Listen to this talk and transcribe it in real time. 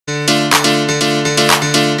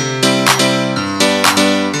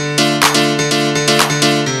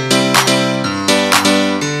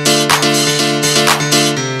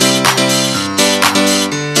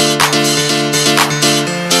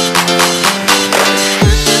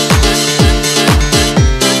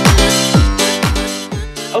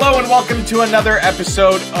to another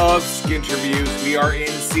episode of Skinterviews. We are in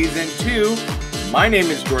season 2. My name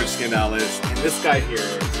is George Skinellis, and this guy here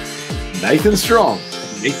is Nathan Strong.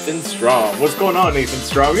 Nathan Strong. What's going on, Nathan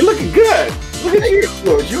Strong? You're looking good. Look at you.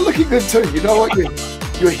 George, you're looking good too. You know what?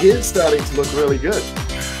 Your hair's starting to look really good.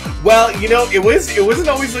 Well, you know, it wasn't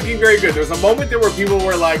always looking very good. There was a moment there where people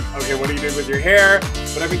were like, okay, what are you doing with your hair?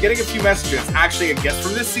 But I've been getting a few messages. Actually, a guest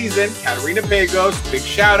from this season, Katerina Pagos, big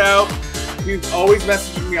shout out. She's always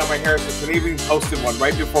messaging me on my hair, so today we posted one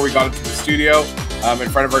right before we got into the studio in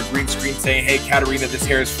front of our green screen saying, hey, Katerina, this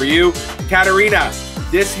hair is for you. Katerina,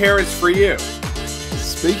 this hair is for you.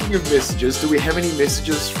 Speaking of messages, do we have any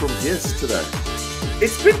messages from guests today?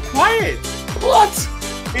 It's been quiet. What?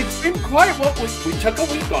 It's been quiet. Well, we took a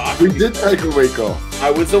week off. We did take a week off. I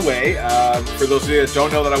was away. For those of you that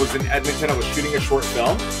don't know that I was in Edmonton, I was shooting a short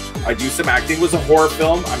film. I do some acting. It was a horror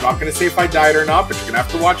film. I'm not going to say if I died or not, but you're going to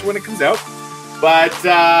have to watch it when it comes out. But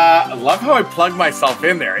I love how I plugged myself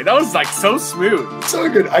in there. That was like so smooth. So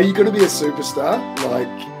good. Are you going to be a superstar? Like,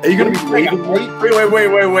 are you going to be leaving me? Wait. Are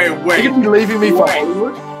you going to be leaving me for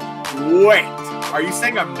Hollywood? Wait. Are you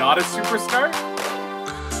saying I'm not a superstar?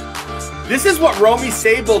 This is what Romy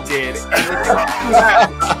Sable did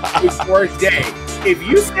before his day. If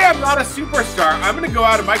you say I'm not a superstar, I'm going to go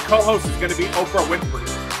out and my co-host is going to be Oprah Winfrey.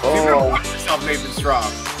 So you're going to watch yourself, Nathan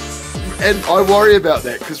Strong. And I worry about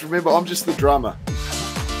that because remember, I'm just the drummer.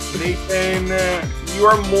 Nathan,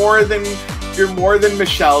 you're more than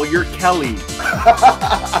Michelle. You're Kelly.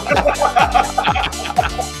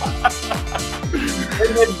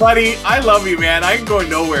 Hey, buddy, I love you, man. I ain't going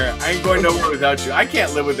nowhere. I ain't going nowhere without you. I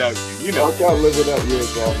can't live without you. You know. I can't live without you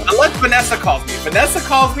as well. Unless Vanessa calls me. If Vanessa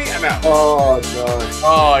calls me, I'm out. Oh, no.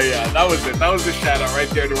 Oh, yeah. That was it. That was the shout out right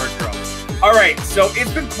there to our girl. All right. So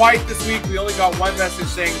it's been quiet this week. We only got one message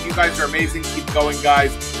saying, you guys are amazing. Keep going,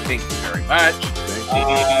 guys. Thank you very much. Thank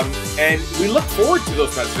you. And we look forward to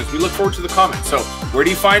those messages. We look forward to the comments. So where do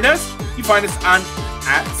you find us? You find us on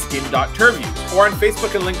 @skin.terviews or on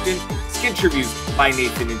Facebook and LinkedIn, Skinterviews by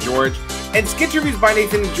Nathan and George. And Skinterviews by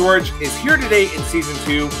Nathan and George is here today in season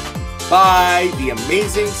 2 by the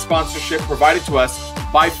amazing sponsorship provided to us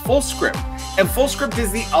by Fullscript. And Fullscript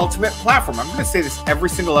is the ultimate platform. I'm going to say this every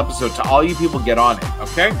single episode to all you people get on it,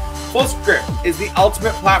 okay? Fullscript is the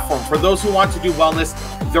ultimate platform for those who want to do wellness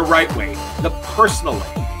the right way, the personal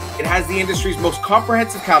way. It has the industry's most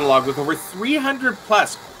comprehensive catalog with over 300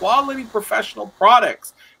 plus quality professional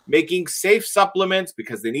products, making safe supplements,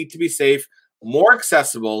 because they need to be safe, more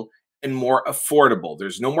accessible and more affordable.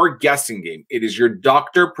 There's no more guessing game. It is your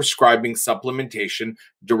doctor prescribing supplementation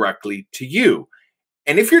directly to you.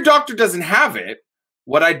 And if your doctor doesn't have it,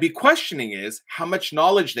 what I'd be questioning is how much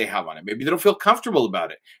knowledge they have on it. Maybe they don't feel comfortable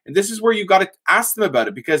about it. And this is where you got to ask them about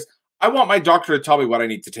it, because I want my doctor to tell me what I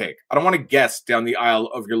need to take. I don't want to guess down the aisle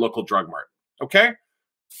of your local drug mart. Okay?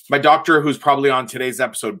 My doctor, who's probably on today's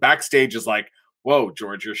episode backstage, is like, whoa,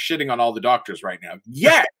 George, you're shitting on all the doctors right now.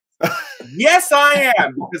 Yes. Yes, I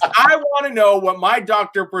am, because I want to know what my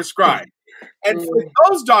doctor prescribed. And for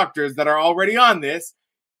those doctors that are already on this,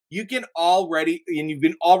 you've been already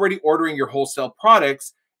ordering your wholesale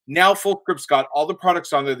products. Now Fullscript's got all the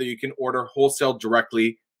products on there that you can order wholesale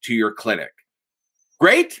directly to your clinic.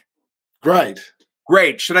 Great? Great.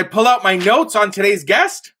 Should I pull out my notes on today's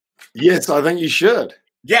guest? Yes, I think you should.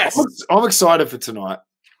 Yes. I'm excited for tonight.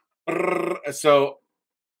 So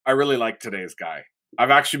I really like today's guy.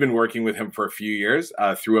 I've actually been working with him for a few years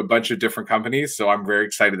through a bunch of different companies. So I'm very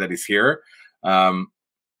excited that he's here.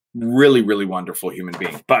 Really, really wonderful human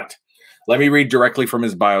being. But let me read directly from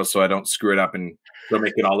his bio so I don't screw it up and don't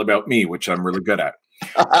make it all about me, which I'm really good at.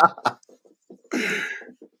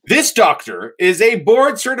 This doctor is a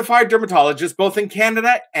board-certified dermatologist both in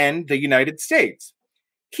Canada and the United States.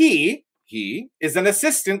 He is an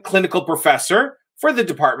assistant clinical professor for the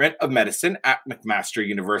Department of Medicine at McMaster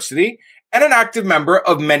University and an active member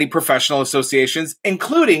of many professional associations,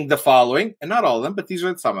 including the following, and not all of them, but these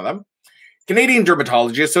are some of them: Canadian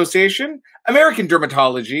Dermatology Association, American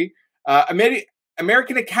Dermatology,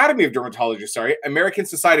 American Academy of Dermatology, American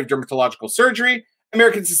Society of Dermatological Surgery,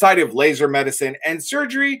 American Society of Laser Medicine and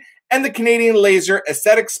Surgery, and the Canadian Laser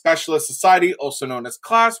Aesthetic Specialist Society, also known as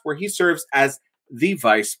CLASS, where he serves as the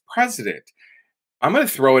vice president. I'm going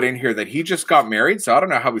to throw it in here that he just got married, so I don't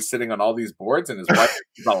know how he's sitting on all these boards and his wife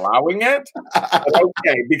is allowing it. But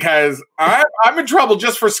okay, because I'm in trouble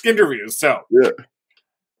just for Skinterviews. So yeah.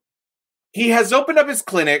 He has opened up his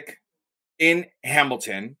clinic in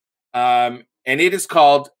Hamilton, and it is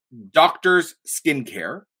called Doctor's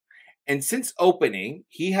Skincare. And since opening,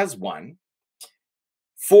 he has won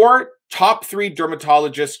 4 top 3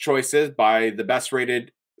 dermatologist choices by the best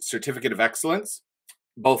rated Certificate of Excellence,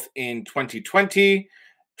 both in 2020,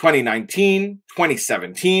 2019,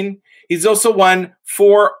 2017. He's also won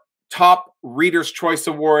 4 top Reader's Choice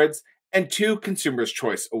Awards and 2 Consumer's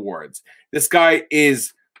Choice Awards. This guy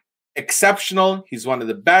is exceptional. He's one of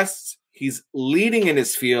the best. He's leading in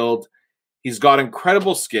his field. He's got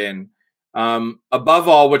incredible skin. Above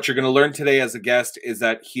all, what you're going to learn today as a guest is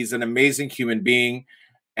that he's an amazing human being,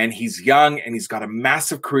 and he's young, and he's got a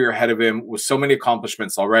massive career ahead of him with so many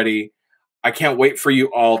accomplishments already. I can't wait for you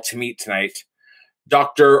all to meet tonight.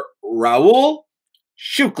 Dr. Rahul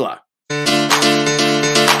Shukla.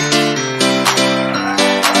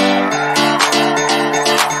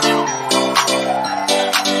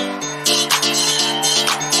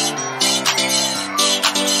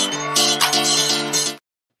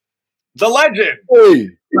 The legend. Hey.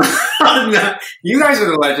 You guys are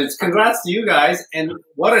the legends. Congrats to you guys, and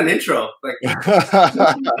what an intro! Like,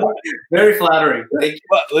 very flattering. Thank you.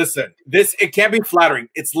 But listen, it can't be flattering.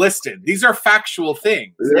 It's listed. These are factual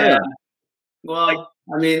things. Yeah. Well, like,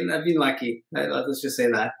 I mean, I've been lucky. Let's just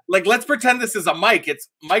say that. Like, let's pretend this is a mic. It's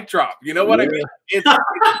mic drop. You know what I mean?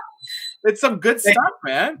 It's some good stuff,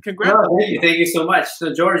 man. Congrats. No, thank you so much.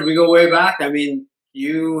 So, George, we go way back. I mean,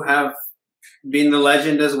 you have been the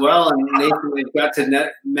legend as well, and Nathan, we've got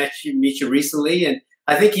to meet you recently, and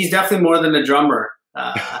I think he's definitely more than a drummer.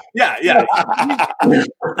 Yeah.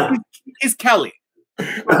 He's Kelly.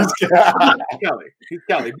 He's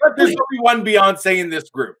Kelly. But there's only one Beyonce in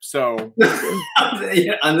this group, so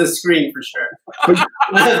yeah, on the screen for sure.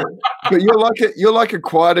 But you're like a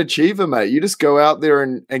quiet achiever, mate. You just go out there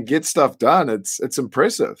and get stuff done. It's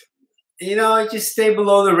impressive. You know, I just stay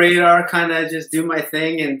below the radar, kind of just do my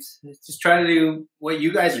thing and just try to do what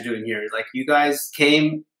you guys are doing here. Like, you guys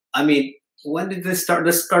came, I mean, when did this start?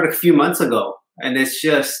 This started a few months ago, and it's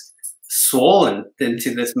just swollen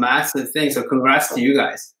into this massive thing. So congrats to you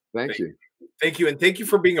guys. Thank you. Thank you. And thank you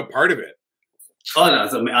for being a part of it. Oh, no,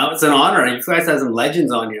 it's an honor. You guys have some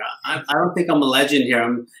legends on here. I don't think I'm a legend here.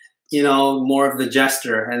 I'm, you know, more of the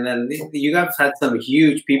jester. And then you guys had some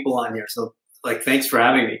huge people on here. So, like, thanks for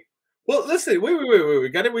having me. Well, listen, wait. We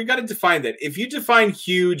got to define that. If you define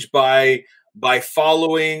huge by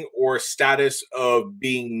following or status of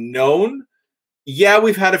being known, yeah,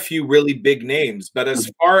 we've had a few really big names. But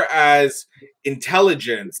as far as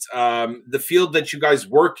intelligence, the field that you guys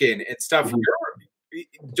work in and stuff,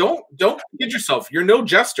 don't kid yourself. You're no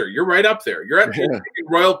jester. You're right up there. You're at the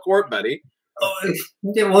royal court, buddy. Oh,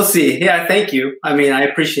 yeah, we'll see. Yeah, thank you. I mean, I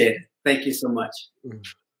appreciate it. Thank you so much.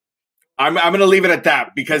 I'm going to leave it at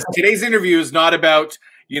that, because today's interview is not about,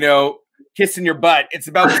 you know, kissing your butt. It's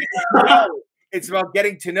about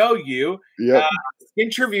getting to know you. Yep.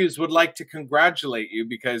 Skinterviews would like to congratulate you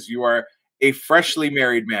because you are a freshly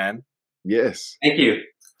married man. Yes. Thank you.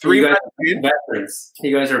 3 you guys are veterans.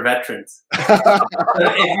 You guys are veterans.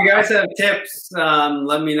 If you guys have tips,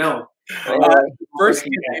 let me know. First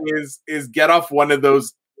is get off one of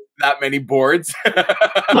those that many boards.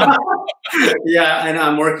 Yeah, and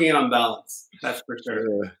I'm working on balance. That's for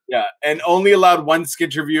sure. Yeah, and only allowed 1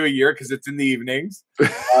 Skinterview a year because it's in the evenings.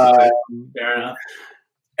 Fair enough.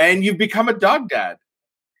 And you've become a dog dad.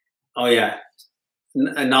 Oh yeah,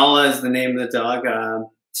 Nala is the name of the dog.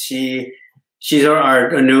 She's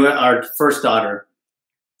our first daughter.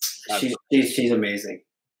 She's amazing.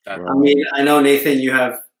 I mean, I know, Nathan, you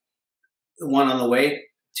have 1 on the way,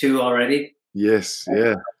 2 already. Yes,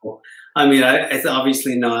 yeah. I mean, it's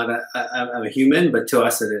obviously not a human, but to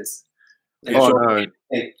us it is. No.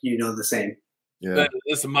 You know the same. Yeah.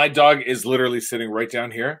 Listen, my dog is literally sitting right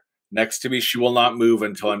down here next to me. She will not move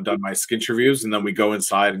until I'm done my Skinterviews, and then we go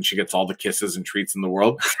inside and she gets all the kisses and treats in the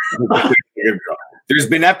world. There's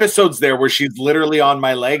been episodes there where she's literally on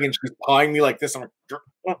my leg and she's pawing me like this. I'm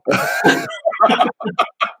like,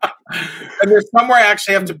 and there's somewhere I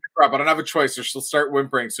actually have to pick her up. I don't have a choice, or she'll start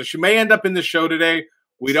whimpering. So she may end up in the show today.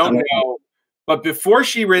 We don't know. But before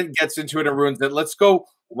she gets into it and ruins it, let's go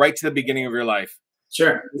right to the beginning of your life.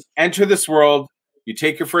 Sure. Enter this world. You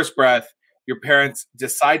take your first breath. Your parents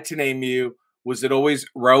decide to name you. Was it always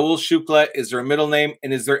Rahul Shukla? Is there a middle name?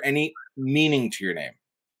 And is there any meaning to your name?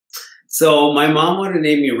 So my mom would have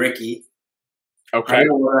named me Ricky. Okay. I don't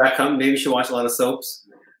know where that comes. Maybe she watched a lot of soaps.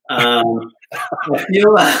 I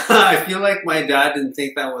feel like my dad didn't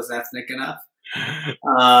think that was ethnic enough.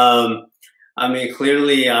 I mean,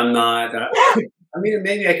 clearly I'm not. I mean,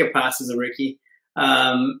 maybe I could pass as a Ricky,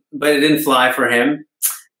 but it didn't fly for him.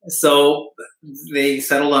 So they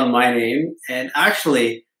settled on my name, and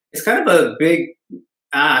actually, it's kind of a big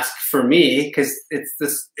ask for me because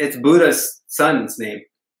it's Buddha's son's name.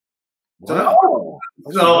 Wow.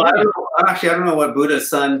 So I don't know what Buddha's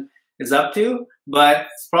son is up to, but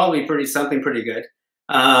it's probably something pretty good.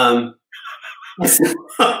 In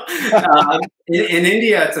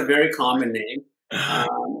India, it's a very common name. I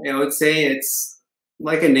would say it's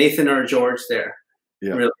like a Nathan or a George there.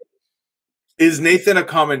 Yeah. Really. Is Nathan a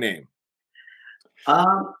common name?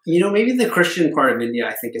 Maybe the Christian part of India,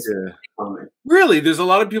 I think, is common. Really? There's a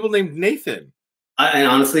lot of people named Nathan. And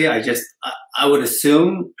honestly, I would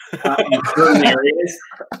assume in certain areas,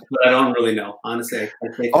 but I don't really know. Honestly,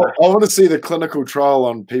 I want to see the clinical trial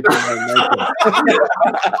on people named Nathan.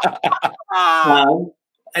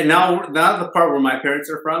 And not the part where my parents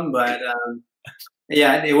are from, but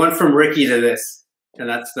yeah, it went from Ricky to this, and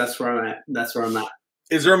that's where I'm at. That's where I'm at.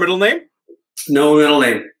 Is there a middle name? No middle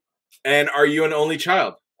name. And are you an only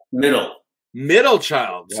child? Middle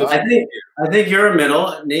child. So I think you're a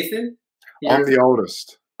middle, Nathan. I'm the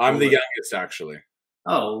oldest. I'm the youngest, actually.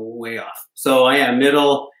 Oh, way off. So I am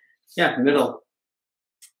middle. Yeah, middle.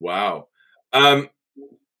 Wow.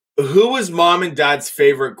 Who was mom and dad's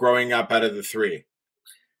favorite growing up out of the three?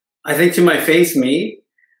 I think to my face, me.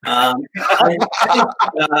 I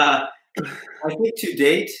think to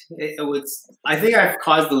date, I think I've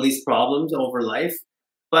caused the least problems over life.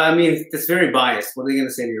 But I mean, it's very biased. What are they going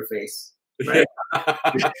to say to your face? Right?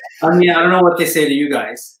 I mean, I don't know what they say to you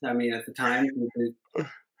guys. I mean, at the time.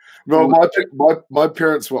 Well, my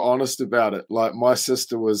parents were honest about it. Like, my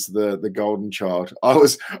sister was the golden child. I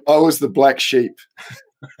was the black sheep.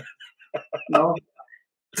 No,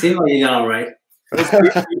 seems like you got all right.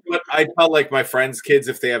 I tell like my friends' kids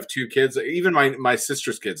if they have two kids, even my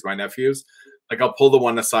sister's kids, my nephews, like I'll pull the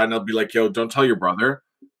one aside and I'll be like, "Yo, don't tell your brother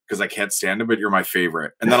because I can't stand him, but you're my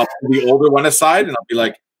favorite." And then I'll pull the older one aside and I'll be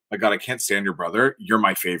like, "My God, I can't stand your brother. You're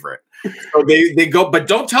my favorite." So they go, but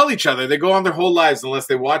don't tell each other. They go on their whole lives unless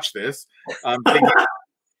they watch this.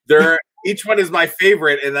 Each one is my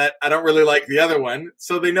favorite, and that I don't really like the other one.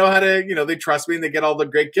 So they know how to, they trust me and they get all the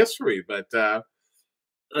great gifts for me. But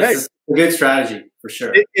that's a good strategy for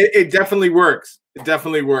sure. It definitely works. It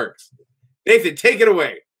definitely works. Nathan, take it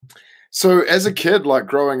away. So as a kid, like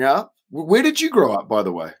growing up, where did you grow up, by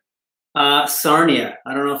the way? Sarnia.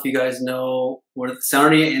 I don't know if you guys know where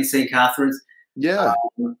Sarnia and St. Catharines. Yeah.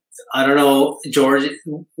 I don't know, George.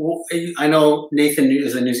 I know Nathan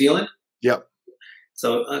is in New Zealand. Yep.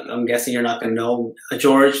 So I'm guessing you're not going to know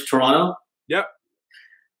George, Toronto. Yep.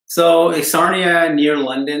 So Sarnia near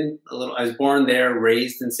London. I was born there,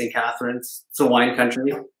 raised in St. Catharines. It's a wine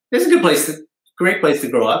country. It's a good place, great place to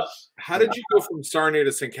grow up. How did you go from Sarnia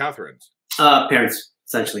to St. Catharines? Parents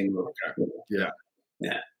essentially moved. Okay. Yeah.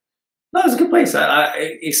 No, it was a good place.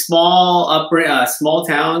 A small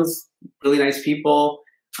towns, really nice people.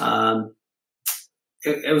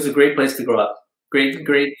 It was a great place to grow up.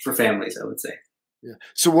 Great for families, I would say. Yeah.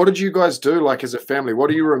 So what did you guys do, like, as a family? What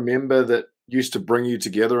do you remember that used to bring you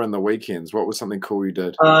together on the weekends? What was something cool you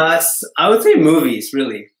did? I would say movies,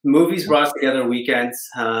 really. Movies brought us together weekends.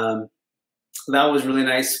 That was really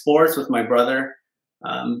nice. Sports with my brother.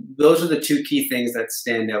 Those are the two key things that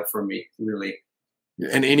stand out for me, really.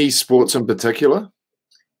 And any sports in particular?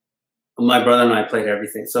 My brother and I played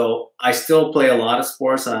everything. So I still play a lot of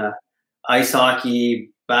sports, ice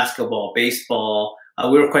hockey, basketball, baseball.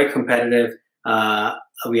 We were quite competitive.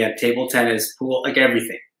 We had table tennis, pool, like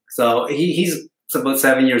everything. So he's about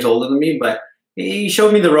 7 years older than me, but he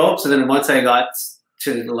showed me the ropes. And then once I got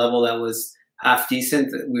to the level that was half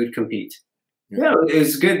decent, we would compete. Yeah, it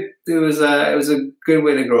was good. It was a good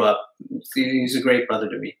way to grow up. He was a great brother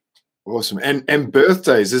to me. Awesome. And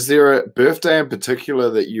birthdays, is there a birthday in particular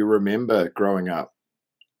that you remember growing up?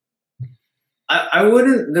 I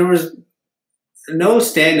wouldn't, there was no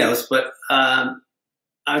standouts, but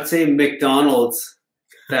I'd say McDonald's,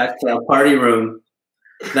 that party room,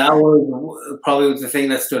 that was probably the thing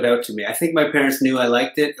that stood out to me. I think my parents knew I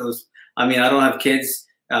liked it. I don't have kids.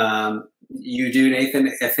 You do,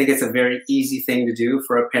 Nathan. I think it's a very easy thing to do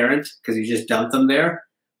for a parent because you just dump them there.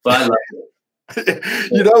 But I love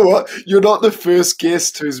it. You know what? You're not the first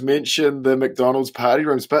guest who's mentioned the McDonald's party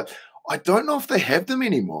rooms, but I don't know if they have them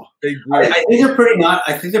anymore. I think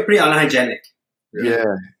they're pretty unhygienic. Yeah.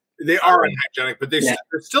 They are unhygienic, but they're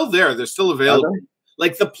still there. They're still available.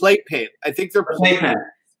 Like the playpen. I think they're playpen.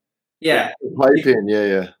 Yeah. Playpen,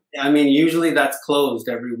 yeah. I mean, usually that's closed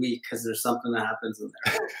every week because there's something that happens in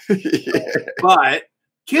there. Yeah. But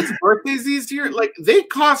kids' birthdays these years, like, they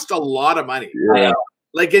cost a lot of money. Yeah.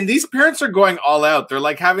 Like, and these parents are going all out. They're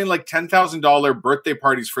like having like $10,000 birthday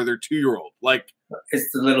parties for their 2-year-old. Like,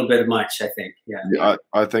 it's a little bit much, I think. Yeah,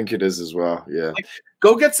 I think it is as well. Yeah. Like,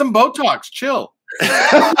 go get some Botox. Chill.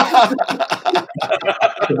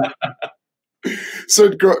 So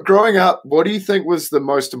growing up, what do you think was the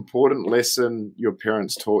most important lesson your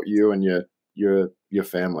parents taught you and your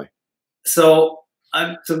family? So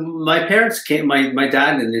So my parents came. My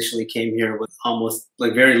dad initially came here with almost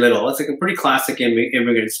like very little. It's like a pretty classic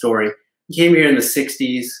immigrant story. He came here in the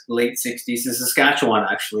 '60s, late '60s, in Saskatchewan,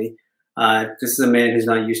 actually. This is a man who's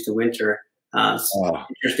not used to winter.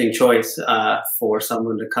 Interesting choice for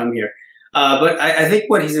someone to come here. But I think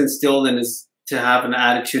what he's instilled in is to have an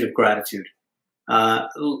attitude of gratitude.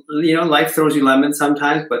 You know, life throws you lemons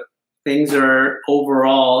sometimes, but things are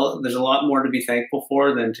overall, there's a lot more to be thankful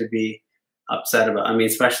for than to be upset about. I mean,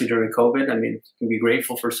 especially during COVID, I mean, you can be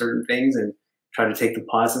grateful for certain things and try to take the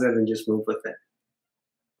positive and just move with it.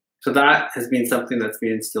 So that has been something that's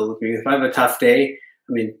been instilled with me. If I have a tough day,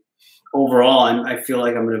 I mean, overall, I feel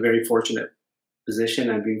like I'm in a very fortunate position.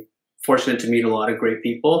 I've been fortunate to meet a lot of great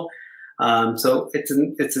people. So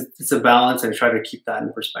it's a balance, and I try to keep that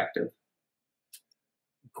in perspective.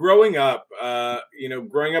 Growing up, you know,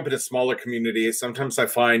 growing up in a smaller community, sometimes I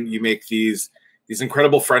find you make these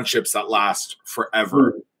incredible friendships that last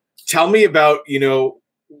forever. Tell me about, you know,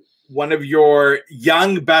 one of your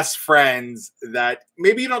young best friends that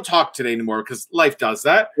maybe you don't talk today anymore because life does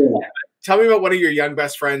that. Yeah. Tell me about one of your young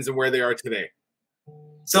best friends and where they are today.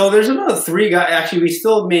 So there's about 3 guys. Actually, we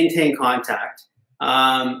still maintain contact.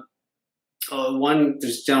 There's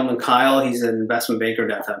a gentleman, Kyle. He's an investment banker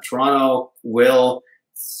downtown Toronto. Will,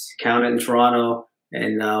 accountant in Toronto.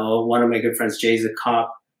 And one of my good friends, Jay's a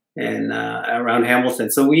cop and around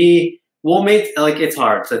Hamilton. So we'll make, like, it's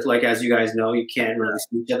hard. So, like, as you guys know, you can't really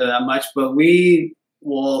see each other that much. But we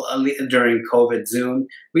will, during COVID, Zoom,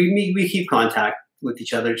 we keep contact with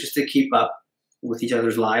each other just to keep up with each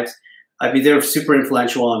other's lives. I mean, they're super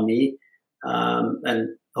influential on me, and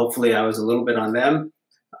hopefully I was a little bit on them.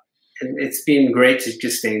 And it's been great to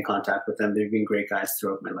just stay in contact with them. They've been great guys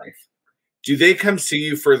throughout my life. Do they come see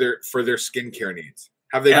you for their skincare needs?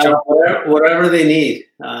 Have they whatever they need?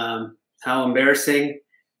 How embarrassing,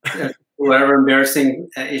 whatever embarrassing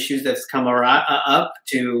issues that's come up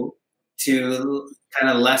to kind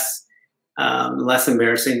of less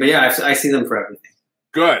embarrassing. But yeah, I see them for everything.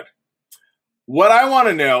 Good. What I want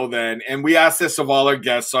to know then, and we ask this of all our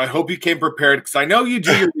guests, so I hope you came prepared because I know you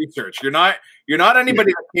do your research. You're not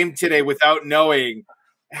anybody that came today without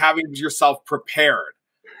having yourself prepared.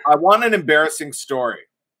 I want an embarrassing story.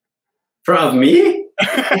 From me?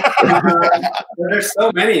 There's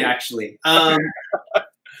so many, actually. A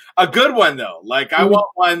good one though. Like I want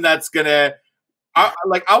one that's gonna. I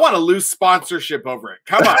want to lose sponsorship over it.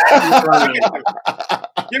 Come on.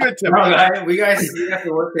 Give it to me. We have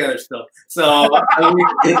to work together still. So we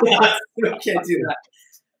can't do that.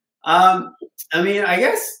 I mean, I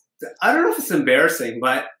guess, I don't know if it's embarrassing,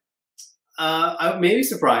 but maybe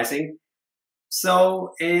surprising.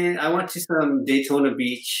 So, and I went to some Daytona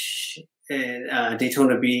Beach,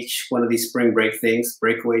 one of these spring break things,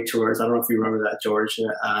 breakaway tours. I don't know if you remember that, George.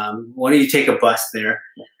 Why don't you take a bus there?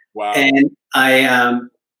 Wow. And I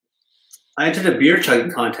entered a beer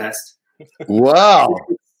chugging contest. Wow.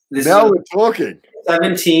 Now we're talking.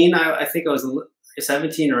 17. I think I was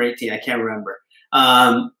 17 or 18. I can't remember.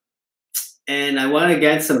 And I went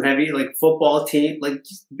against some heavy, like, football team, like,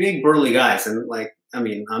 just big burly guys. And, like, I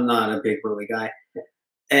mean, I'm not a big burly guy.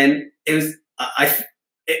 And it was, I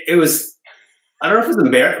don't know if it was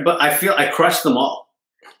embarrassing, but I crushed them all.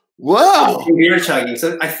 Wow. Beer chugging.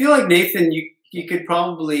 So I feel like, Nathan, you could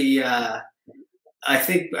probably, I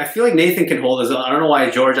feel like Nathan can hold his own. I don't know why,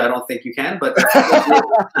 George, I don't think you can, but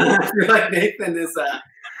I feel like Nathan is, I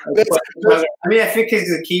mean, I think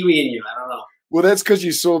he's a Kiwi in you. I don't know. Well, that's because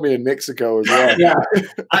you saw me in Mexico as well. Yeah,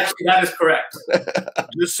 actually, that is correct.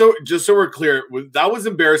 Just so we're clear, that was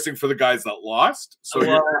embarrassing for the guys that lost. So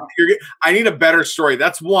I need a better story.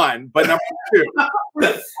 That's one. But number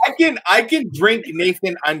 2, I can drink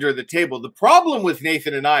Nathan under the table. The problem with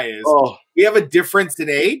Nathan and I is we have a difference in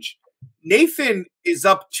age. Nathan is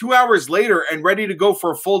up 2 hours later and ready to go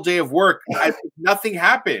for a full day of work. Nothing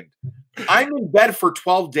happened. I'm in bed for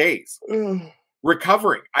 12 days.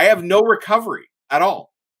 Recovering. I have no recovery at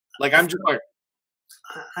all. Like, I'm just like,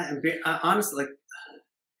 honestly, like,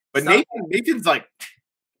 but Nathan's like,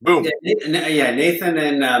 boom. Yeah, Nathan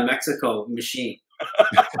and Mexico machine.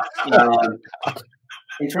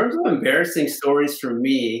 In terms of embarrassing stories for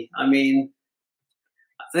me, I mean,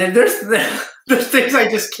 there's things I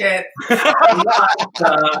just can't. I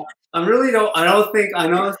don't think. I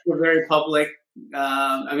know it's very public.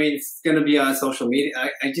 I mean, it's going to be on social media.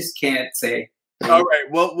 I just can't say. All right.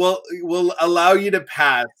 Well, we'll allow you to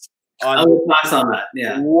pass on. I will pass on that.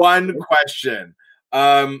 Yeah. One question.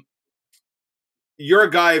 You're a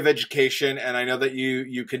guy of education, and I know that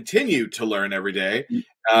you continue to learn every day.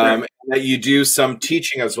 That you do some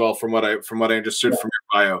teaching as well, from what I understood from your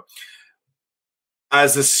bio.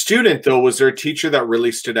 As a student, though, was there a teacher that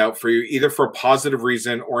really stood out for you, either for a positive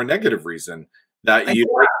reason or a negative reason that you'd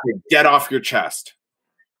like to get off your chest?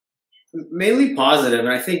 Mainly positive, and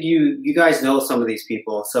I think you guys know some of these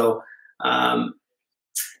people. So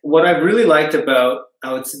what I've really liked about,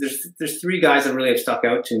 I would say there's three guys that really have stuck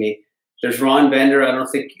out to me. There's Ron Bender. I don't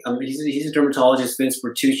think he's a dermatologist. Vince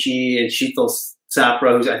Bertucci and Sheetal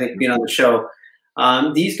Sapra, who's I think been on the show.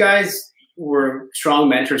 These guys were strong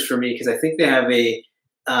mentors for me because I think they have a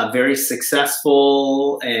very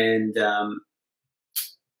successful and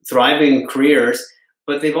thriving careers,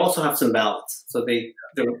 but they've also have some balance. So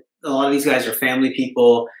a lot of these guys are family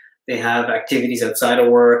people. They have activities outside of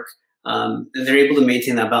work, and they're able to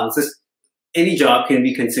maintain that balance. Any job can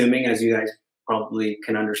be consuming, as you guys probably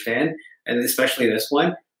can understand, and especially this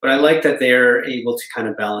one. But I like that they're able to kind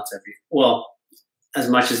of balance as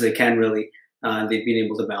much as they can, really. They've been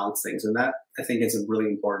able to balance things, and that I think is really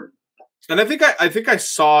important. And I think I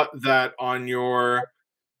saw that on your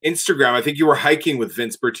Instagram. I think you were hiking with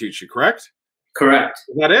Vince Bertucci, correct? Correct.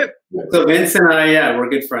 Is that it? So Vince and I, we're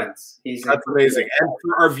good friends. That's amazing. And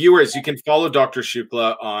for our viewers, you can follow Dr.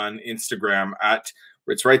 Shukla on Instagram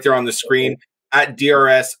it's right there on the screen at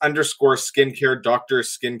DRS_skincare, Dr.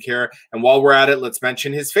 Skincare. And while we're at it, let's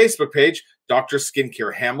mention his Facebook page, Dr.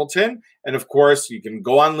 Skincare Hamilton. And of course, you can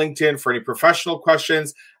go on LinkedIn for any professional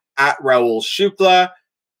questions at Rahul Shukla.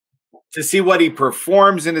 To see what he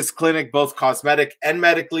performs in his clinic, both cosmetic and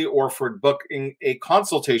medically, or for booking a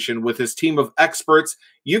consultation with his team of experts,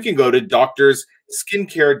 you can go to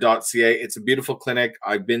doctorsskincare.ca. It's a beautiful clinic.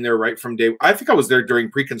 I've been there right from day. I think I was there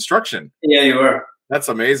during pre-construction. Yeah, you were. That's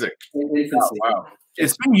amazing. Oh, wow.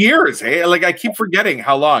 It's been years, hey? Like, I keep forgetting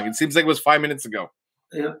how long. It seems like it was 5 minutes ago.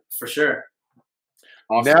 Yeah, for sure.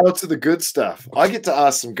 Awesome. Now to the good stuff. I get to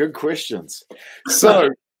ask some good questions. So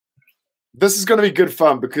this is going to be good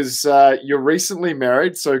fun because you're recently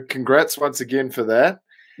married. So congrats once again for that.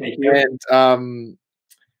 Thank you. And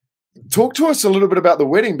talk to us a little bit about the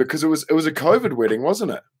wedding, because it was a COVID wedding,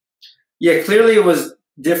 wasn't it? Yeah, clearly it was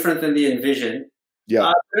different than the envisioned.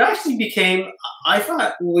 Yeah. It actually became, I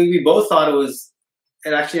thought, we both thought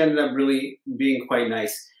it actually ended up really being quite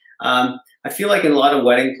nice. I feel like in a lot of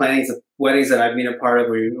weddings that I've been a part of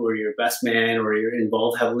where you're best man or you're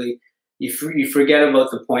involved heavily, you forget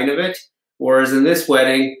about the point of it. Whereas in this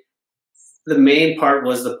wedding, the main part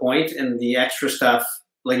was the point, and the extra stuff,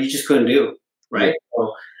 like, you just couldn't do, right?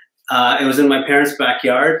 So, it was in my parents'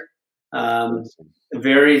 backyard.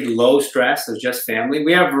 Very low stress. It was just family.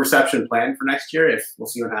 We have a reception planned for next year. We'll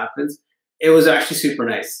see what happens. It was actually super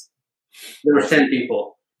nice. There were 10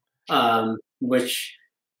 people, which,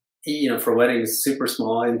 for weddings, super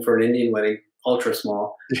small, and for an Indian wedding, ultra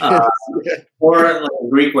small. Or like a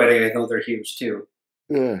Greek wedding, I know they're huge too.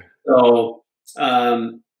 Yeah. So,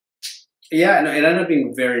 it ended up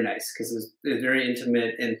being very nice because it was very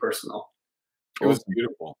intimate and personal. It was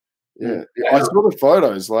beautiful. Yeah. I saw the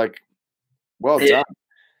photos. Like, well done.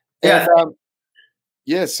 Yeah.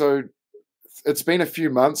 And, so it's been a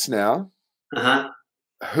few months now. Uh-huh.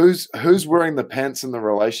 Who's wearing the pants in the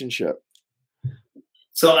relationship?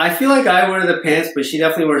 So I feel like I wear the pants, but she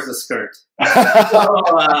definitely wears the skirt.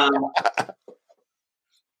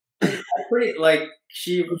 Pretty, like,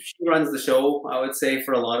 she runs the show, I would say,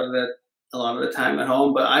 for a lot of the time at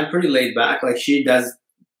home, but I'm pretty laid back. Like, she does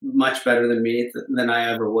much better than me than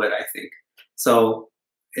I ever would, I think. So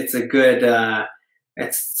it's a good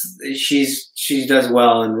she does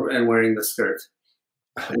well in wearing the skirt.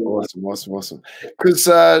 Awesome. Because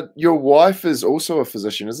your wife is also a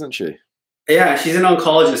physician, isn't she? Yeah, she's an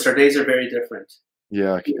oncologist. Our days are very different.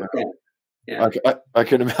 Yeah, I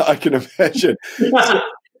can imagine.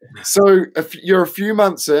 So if you're a few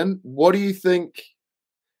months in, what do you think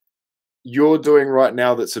you're doing right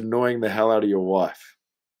now that's annoying the hell out of your wife?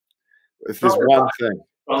 If there's one thing.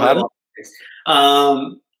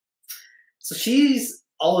 So she's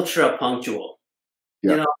ultra punctual.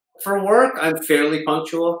 Yeah. For work, I'm fairly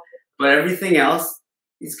punctual, but everything else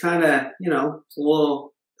is kind of,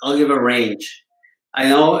 I'll give a range. I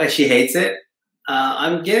know she hates it.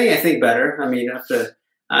 I'm getting, I think, better. I mean, I have to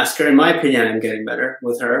ask her. In my opinion, I'm getting better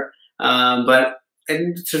with her. But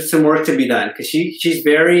there's some work to be done because she's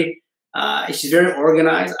very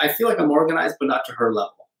organized. I feel like I'm organized, but not to her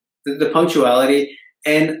level. The punctuality,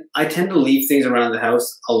 and I tend to leave things around the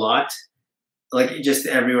house a lot, like just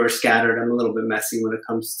everywhere scattered. I'm a little bit messy when it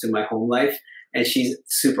comes to my home life, and she's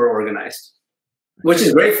super organized, which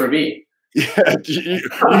is great for me. Yeah,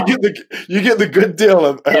 you get the good deal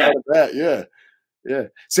out of that. Yeah.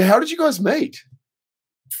 So how did you guys meet?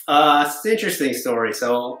 It's an interesting story.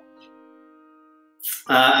 So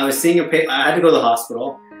I was seeing I had to go to the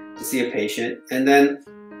hospital. to see a patient, and then,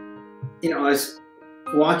 I was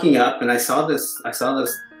walking up and I saw this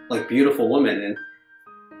like beautiful woman, and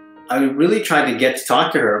I really tried to get to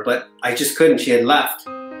talk to her, but I just couldn't. She had left,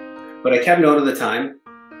 but I kept note of the time.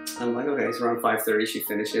 I'm like, okay, it's around 5:30. She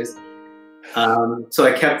finishes. So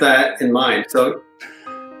I kept that in mind. So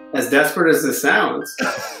as desperate as this sounds,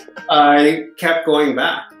 I kept going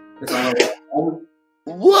back.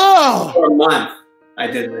 Wow! For a month, I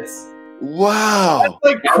did this. Wow!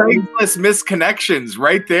 That's like Craigslist misconnections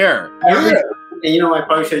right there. And I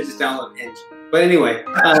probably should have just downloaded Hinge. But anyway,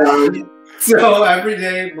 so every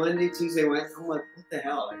day, Monday, Tuesday, Wednesday, I'm like, what the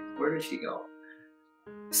hell? Like, where did she go?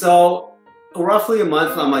 So roughly a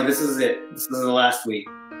month, I'm like, this is it. This is the last week.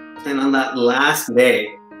 And on that last day,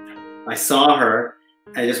 I saw her.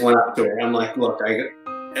 I just went up to her. I'm like, look,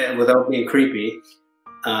 without being creepy,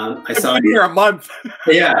 I saw you here a month.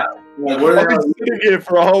 Yeah. Like, I've been sitting here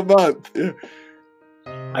for a whole month. Yeah.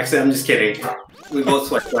 Actually, I'm just kidding. We both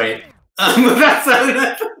sweat right. That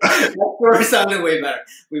story sounded way better.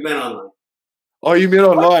 We met online. Oh, you mean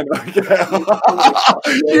online? Okay.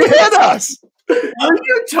 You hit us. Are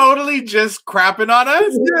you totally just crapping on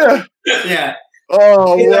us? Yeah. Yeah.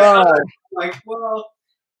 Oh, wow. Like, well,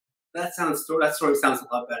 that story sounds a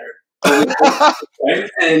lot better. Right?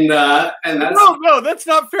 And that's no, that's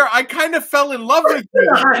not fair. I kind of fell in love with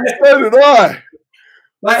you. So did I.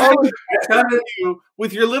 I was you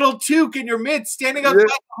with your little toque and your mitts standing outside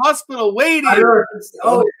the hospital waiting. Is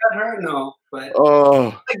that her? No, but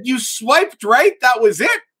like you swiped right. That was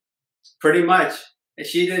it. Pretty much.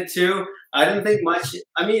 She did too. I didn't think much.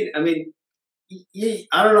 I mean, I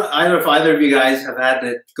don't know if either of you guys have had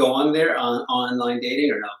to go on there on online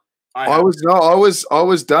dating or no. I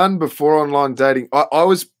was done before online dating. I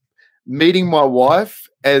was meeting my wife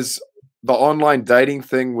as the online dating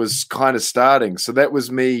thing was kind of starting. So that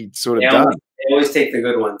was me sort of done. They always take the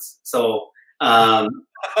good ones. So so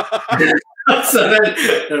then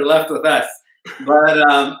they're left with us.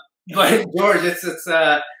 But George, it's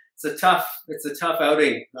a tough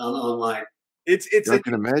outing online. I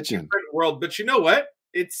can imagine. World, but you know what?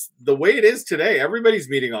 It's the way it is today. Everybody's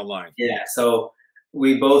meeting online. Yeah. So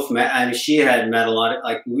we both met. I mean, she had met a lot of,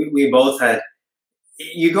 like, we both had.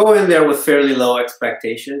 You go in there with fairly low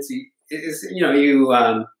expectations. You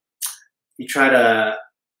try to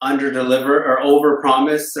under deliver or over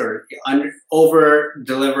promise, or over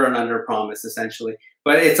deliver and under promise, essentially.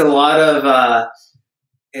 But it's a lot of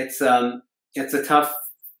it's a tough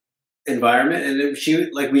environment, and she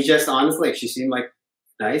seemed like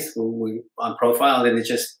nice when we on profile, and it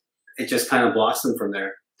just kind of blossomed from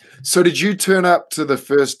there. So did you turn up to the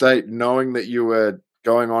first date knowing that you were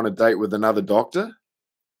going on a date with another doctor?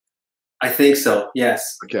 I think so,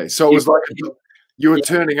 yes. Okay, so it was like you were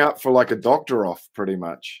turning up for like a doctor off, pretty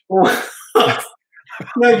much. Usually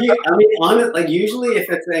if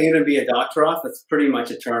it's going to be a doctor off, it's pretty much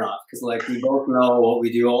a turn off, because like we both know what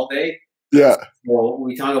we do all day. Yeah. Well,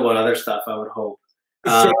 we talk about other stuff, I would hope.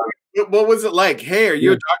 So what was it like? Hey, are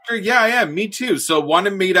you a doctor? Yeah, I am. Me too. So want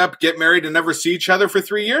to meet up, get married, and never see each other for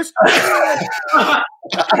 3 years?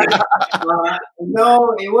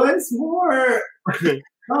 No, it was more.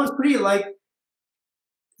 No, it was pretty like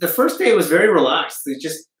the first day was very relaxed. It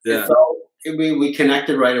felt, we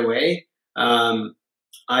connected right away.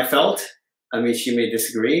 I felt. I mean, she may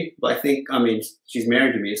disagree, but she's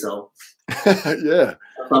married to me, so yeah,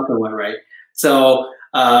 something went right. So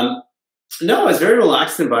no, it's a very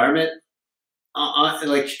relaxed environment.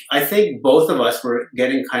 I think both of us were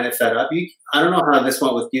getting kind of fed up. I don't know how this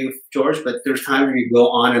went with you, George, but there's times where you go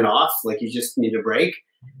on and off, like you just need a break.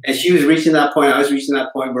 And she was reaching that point. I was reaching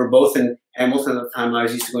that point. We're both in Hamilton at the time. I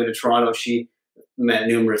was used to going to Toronto. She met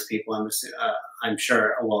numerous people, I'm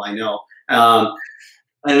sure. Well, I know. And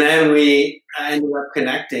then we ended up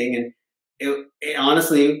connecting. And it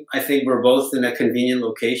honestly, I think we're both in a convenient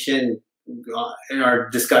location. And our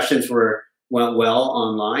discussions went well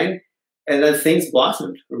online. And then things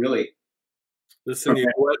blossomed, really. Listen, you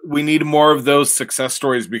know what? We need more of those success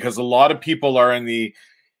stories, because a lot of people are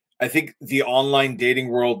I think the online dating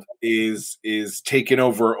world is taking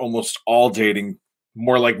over almost all dating,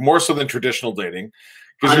 more so than traditional dating.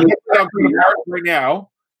 Because right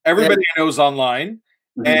now, everybody knows online,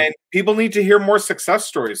 and people need to hear more success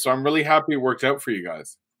stories. So I'm really happy it worked out for you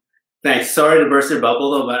guys. Thanks. Sorry to burst your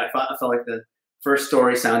bubble, though, but I felt like the first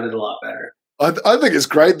story sounded a lot better. I think it's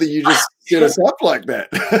great that you just get us up like that.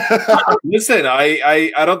 Listen,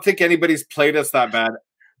 I don't think anybody's played us that bad.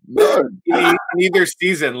 No. In either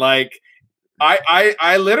season. Like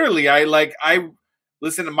I literally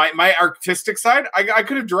listen to my artistic side. I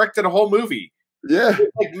could have directed a whole movie. Yeah.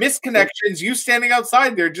 Like misconnections, you standing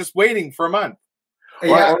outside there just waiting for a month.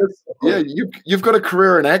 Yeah, yeah, you've got a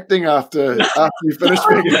career in acting after you finish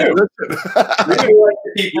being a really like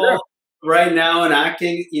the people right now in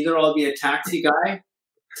acting. Either I'll be a taxi guy,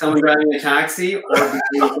 someone driving a taxi, or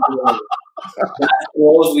be that's the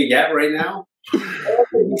roles we get right now.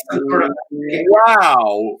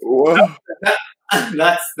 Wow.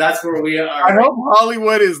 That's where we are. I hope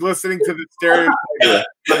Hollywood is listening to the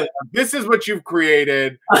stereotype. This is what you've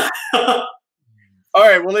created. All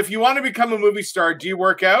right. Well, if you want to become a movie star, do you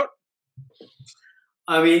work out?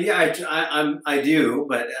 I mean, yeah, I do,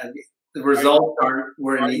 but the results aren't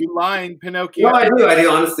where it Are needs. you lying, Pinocchio? No, I do.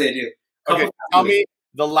 Honestly, I do. Okay, tell me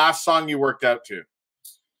the last song you worked out to.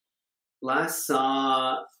 Last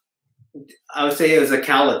song, I would say it was a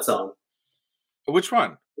Khaled song. Which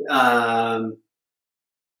one? Man,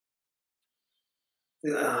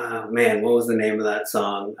 what was the name of that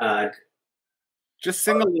song? Just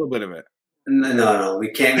sing a little bit of it. No, we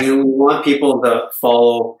can't. We want people to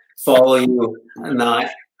follow you, not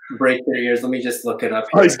break their ears. Let me just look it up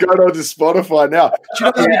here. Oh, he's going on to Spotify now.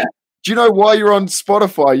 Do you know why you're on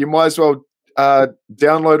Spotify? You might as well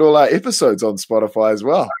download all our episodes on Spotify as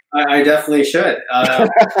well. I definitely should.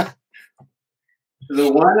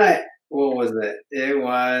 The one what was it? It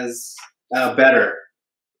was Better.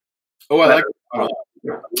 Oh, I like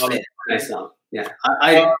it. Nice song. Yeah.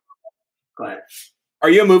 Go ahead. Are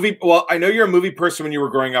you a movie? Well, I know you're a movie person when you were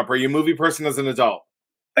growing up. Are you a movie person as an adult?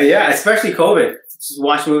 Yeah, especially COVID. Just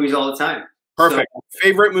watch movies all the time. Perfect. So,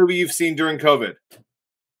 favorite movie you've seen during COVID?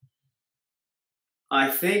 I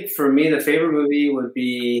think for me, the favorite movie would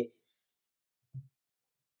be.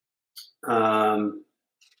 Can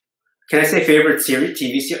I say favorite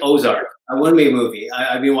TV series? Ozark. I wouldn't be a movie.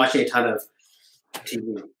 I've been watching a ton of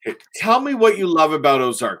TV. Tell me what you love about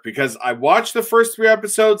Ozark, because I watched the first 3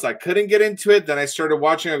 episodes. I couldn't get into it. Then I started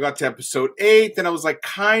watching. I got to episode 8. Then I was like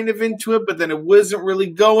kind of into it, but then it wasn't really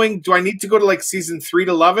going. Do I need to go to like season 3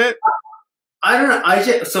 to love it? I don't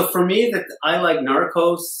know. So for me, that I like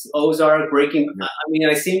Narcos, Ozark, Breaking. I mean,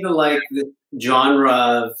 I seem to like the genre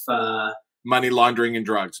of money laundering and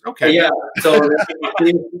drugs. Okay. Yeah. So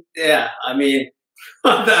yeah. I mean,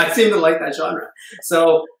 I seem to like that genre.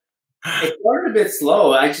 So. It started a bit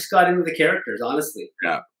slow. I just got into the characters, honestly.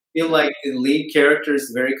 Yeah. I feel like the lead character is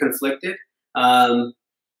very conflicted. I don't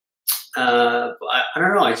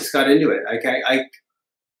know. I just got into it. I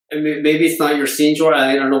mean, maybe it's not your scene, George.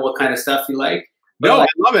 I don't know what kind of stuff you like. No, I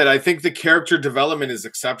love it. I think the character development is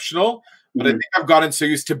exceptional. But I think I've gotten so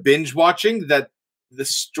used to binge watching that the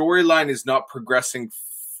storyline is not progressing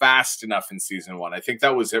fast enough in season 1. I think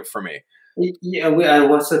that was it for me. Yeah,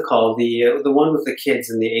 what's it called? The one with the kids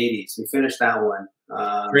in the 80s. We finished that one.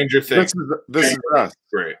 Stranger Things. This is us.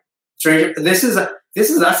 Great. Stranger. That's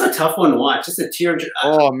a tough one to watch. It's a tear.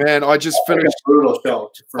 Oh man, I just finished a brutal show.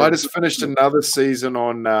 I just finished another season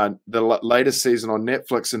on the latest season on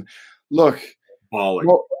Netflix, and look.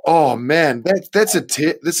 Well, oh man, that's a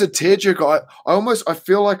tearjerker. I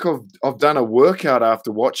feel like I've done a workout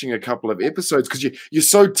after watching a couple of episodes, because you're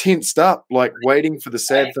so tensed up, like waiting for the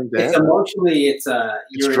sad thing to happen. Emotionally, it's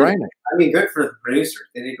draining. I mean, good for the producer.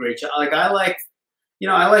 They did a great job. Like I like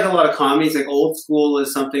a lot of comedies. Like Old School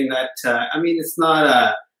is something that I mean, it's not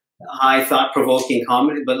a high thought provoking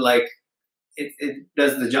comedy, but like it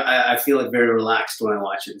does the job. I feel like very relaxed when I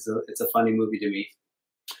watch it. So it's a funny movie to me.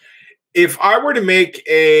 If I were to make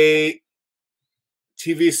a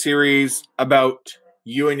TV series about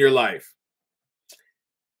you and your life,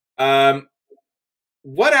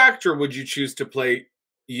 what actor would you choose to play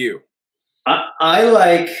you? I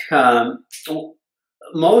like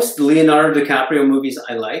most Leonardo DiCaprio movies.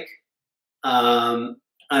 I like. I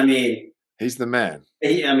mean, he's the man.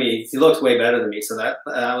 He looks way better than me, so that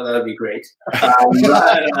would be great. But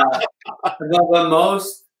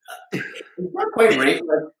most, it's not quite right.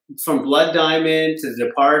 Like, from Blood Diamond to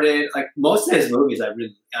Departed, like most of his movies,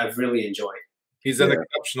 I've really enjoyed. He's an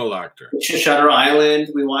exceptional actor. Shutter Island,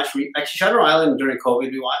 we watched. Actually, Shutter Island during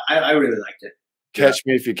COVID, we watched. I really liked it. Catch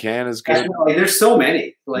Me If You Can is good. Like, there's so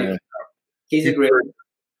many. Like he's a great.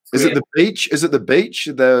 Is it the beach? Is it the beach?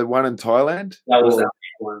 The one in Thailand? That was that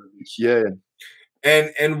one on the beach. Yeah.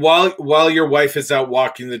 And while your wife is out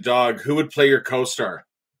walking the dog, who would play your co-star?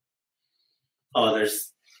 Oh,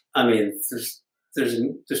 there's many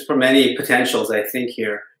potentials, I think,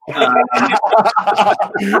 here.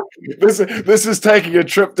 This is taking a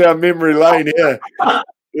trip down memory lane here.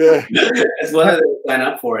 Yeah. As well as sign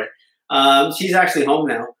up for it. She's actually home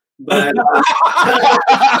now. But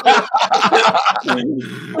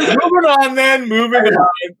moving on then.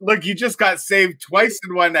 Look, you just got saved twice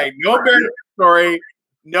in one night. No embarrassing story.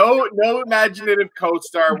 No imaginative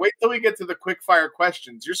co-star. Wait till we get to the quick fire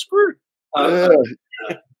questions. You're screwed. I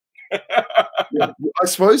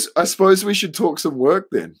suppose we should talk some work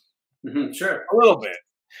then. Sure, a little bit.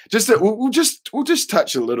 We'll just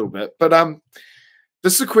touch a little bit, but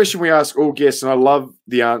this is a question we ask all guests, and I love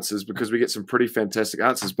the answers because we get some pretty fantastic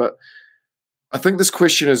answers. But I think this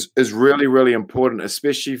question is really, really important,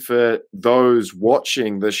 especially for those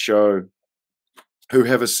watching this show who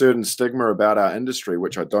have a certain stigma about our industry,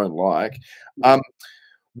 which I don't like.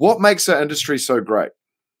 What makes our industry so great,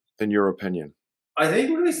 in your opinion? I think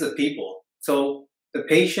really it's the people. So the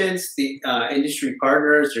patients, the industry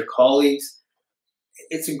partners, your colleagues.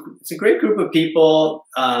 It's a great group of people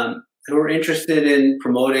who are interested in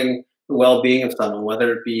promoting the well-being of someone,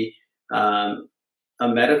 whether it be a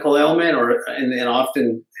medical ailment and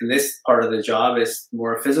often in this part of the job is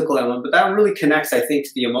more a physical ailment. But that really connects, I think,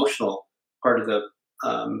 to the emotional part of the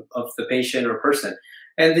patient or person.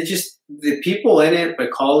 And the people in it, my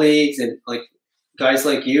colleagues and like guys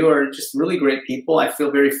like you are just really great people. I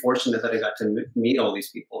feel very fortunate that I got to meet all these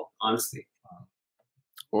people, honestly.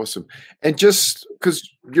 Awesome. And just because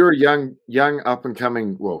you're a young up and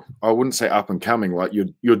coming, well, I wouldn't say up and coming, like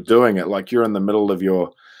you're doing it, like you're in the middle of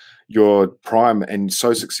your prime and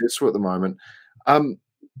so successful at the moment.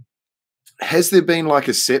 Has there been like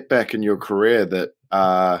a setback in your career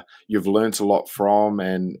that you've learnt a lot from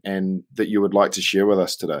and that you would like to share with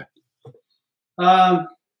us today?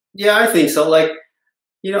 Yeah, I think so. Like,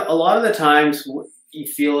 a lot of the times you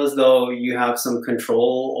feel as though you have some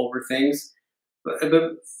control over things, but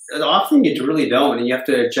often you really don't, and you have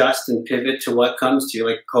to adjust and pivot to what comes to you.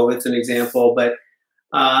 Like COVID's an example, but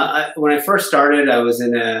when I first started, I was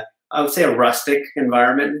in I would say a rustic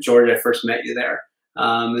environment. George, I first met you there.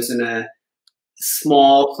 I was in a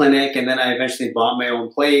small clinic, and then I eventually bought my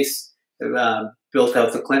own place, built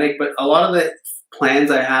out the clinic. But a lot of the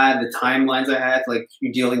plans I had, the timelines I had, like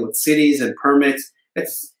you're dealing with cities and permits,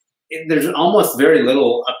 there's almost very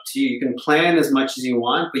little up to you. You can plan as much as you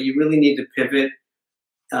want, but you really need to pivot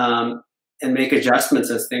and make adjustments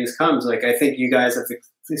as things comes. Like I think you guys have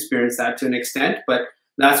experienced that to an extent, but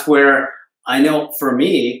that's where I know for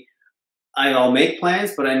me, I'll make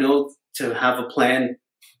plans, but I know to have a plan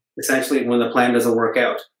essentially when the plan doesn't work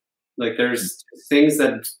out. Like there's things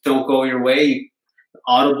that don't go your way,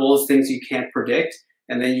 audibles, things you can't predict,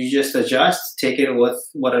 and then you just adjust, take it with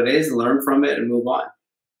what it is, learn from it, and move on.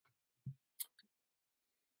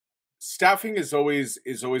 Staffing is always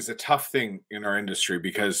a tough thing in our industry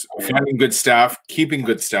because finding good staff, keeping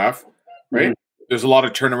good staff, right? Mm-hmm. There's a lot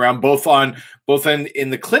of turnaround, both in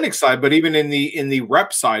the clinic side, but even in the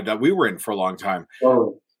rep side that we were in for a long time.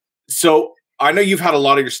 Oh. So I know you've had a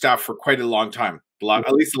lot of your staff for quite a long time,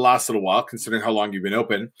 at least the last little while, considering how long you've been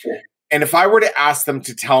open. Yeah. And if I were to ask them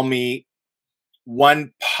to tell me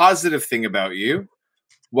one positive thing about you,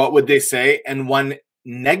 what would they say? And one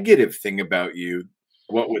negative thing about you,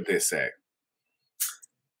 what would they say?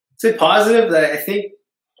 Say positive that I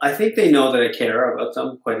think they know that I care about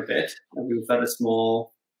them quite a bit. We've got a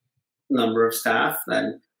small number of staff,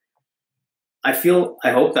 and I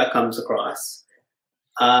hope that comes across.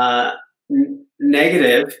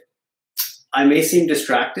 Negative, I may seem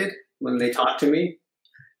distracted when they talk to me,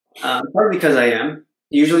 partly because I am.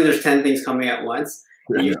 Usually there's 10 things coming at once.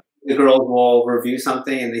 Yeah. The girls will review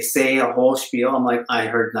something and they say a whole spiel. I'm like, I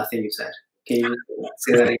heard nothing you said. Can you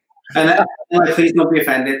say that again? And I'm like, please don't be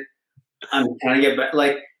offended. I'm trying to get better.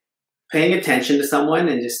 Like paying attention to someone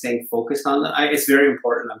and just staying focused on that. It's very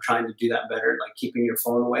important. I'm trying to do that better, like keeping your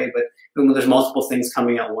phone away. But when there's multiple things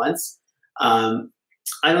coming at once, I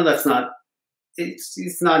know that's not,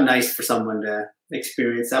 it's not nice for someone to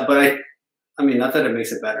experience that. But I mean, not that it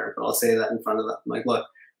makes it better, but I'll say that in front of them. I'm like, look,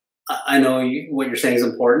 I know what you're saying is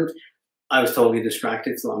important. I was totally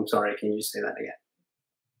distracted, so I'm sorry. Can you just say that again?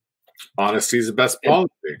 Honesty is the best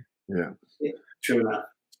policy. Yeah, true enough.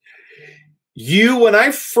 When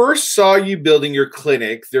I first saw you building your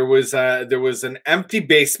clinic, there was an empty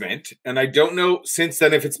basement, and I don't know since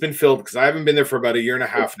then if it's been filled because I haven't been there for about a year and a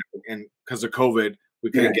half now, and because of COVID, we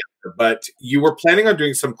couldn't get there. But you were planning on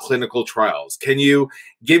doing some clinical trials. Can you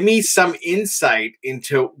give me some insight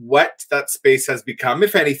into what that space has become,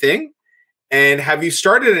 if anything? And have you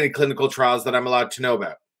started any clinical trials that I'm allowed to know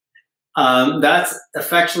about? That's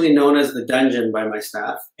affectionately known as the dungeon by my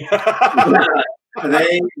staff. They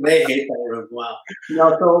hate that room. Wow.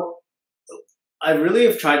 No, so I really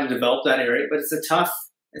have tried to develop that area, but it's a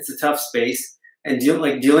tough space. And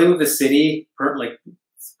dealing with the city, like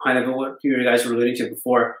kind of what you guys were alluding to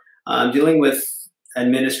before, dealing with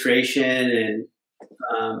administration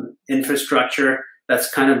and infrastructure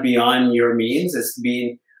that's kind of beyond your means. It's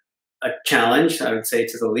been a challenge, I would say,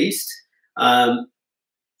 to the least.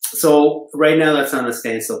 So right now that's on a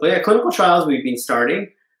standstill. But yeah, clinical trials we've been starting.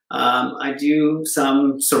 I do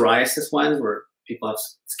some psoriasis ones where people have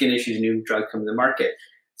skin issues, new drug come to the market.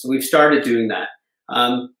 So we've started doing that.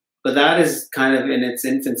 But that is kind of in its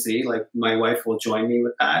infancy. Like my wife will join me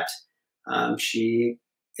with that. She,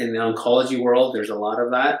 in the oncology world, there's a lot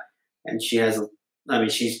of that. And she has, I mean,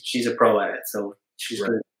 she's a pro at it. So she's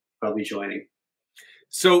probably joining.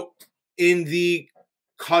 So in the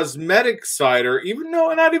cosmetic side, or even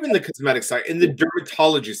not even the cosmetic side, in the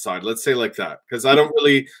dermatology side, let's say like that, because I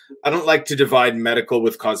don't like to divide medical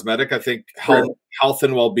with cosmetic. I think health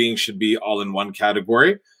and well-being should be all in one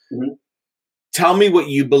category. Mm-hmm. Tell me what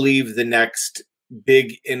you believe the next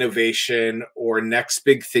big innovation or next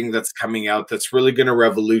big thing that's coming out that's really going to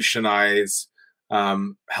revolutionize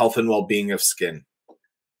health and well-being of skin.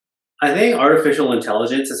 I think artificial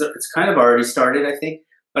intelligence it's kind of already started, I think.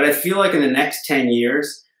 But I feel like in the next 10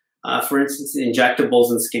 years, for instance, injectables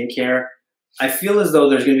and skincare, I feel as though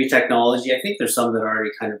there's going to be technology. I think there's some that are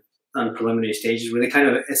already kind of on preliminary stages where they kind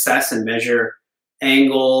of assess and measure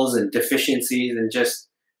angles and deficiencies, and just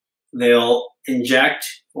they'll inject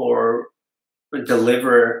or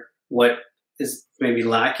deliver what is maybe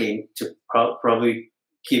lacking to probably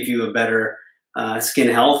give you a better skin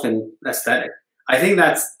health and aesthetic. I think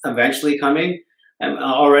that's eventually coming.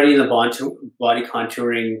 Already in the body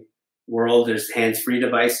contouring world, there's hands-free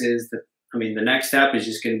devices. The next step is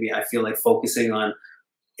just going to be, I feel like, focusing on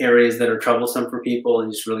areas that are troublesome for people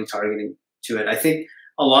and just really targeting to it. I think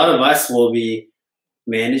a lot of us will be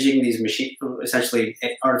managing these essentially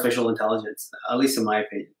artificial intelligence, at least in my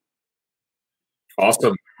opinion.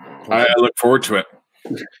 Awesome. I look forward to it.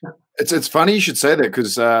 It's funny you should say that,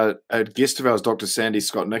 because a guest of ours, Dr. Sandy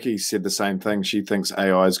Scott-Nicky, said the same thing. She thinks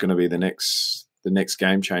AI is going to be the next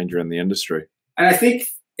game changer in the industry. And I think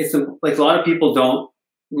it's like a lot of people don't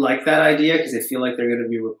like that idea because they feel like they're going to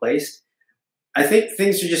be replaced. I think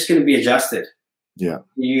things are just going to be adjusted. Yeah.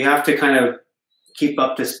 You have to kind of keep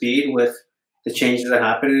up to speed with the changes that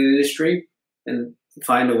happen in the industry and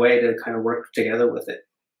find a way to kind of work together with it.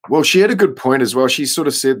 Well, she had a good point as well. She sort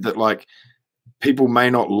of said that, like, people may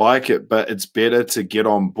not like it, but it's better to get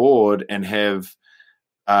on board and have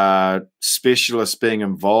specialists being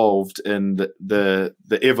involved in the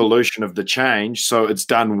evolution of the change, so it's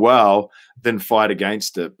done well, than fight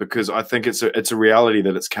against it, because I think it's a reality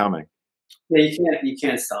that it's coming. Yeah, you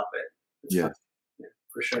can't stop it. Yeah,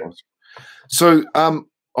 for sure. So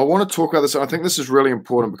I want to talk about this. I think this is really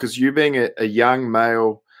important because you being a young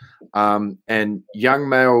male, and young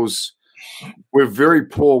males, we're very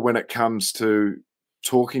poor when it comes to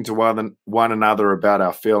talking to one another about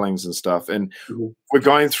our feelings and stuff. And we're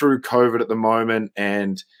going through COVID at the moment,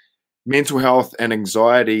 and mental health and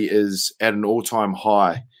anxiety is at an all-time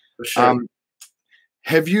high. For sure.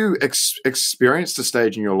 Have you experienced a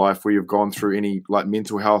stage in your life where you've gone through any like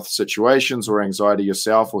mental health situations or anxiety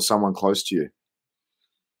yourself or someone close to you?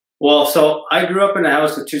 Well, so I grew up in a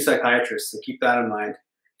house with 2 psychiatrists, so keep that in mind.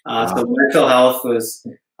 So mental health was,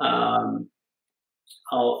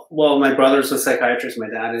 well, my brother's a psychiatrist, my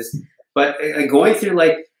dad is, but going through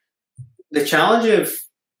like the challenge of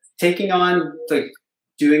taking on, like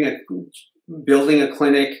building a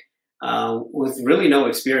clinic with really no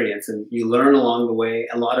experience, and you learn along the way,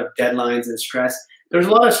 a lot of deadlines and stress. There's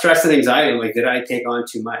a lot of stress and anxiety. Like, did I take on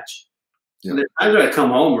too much? Yeah. So there's times where I come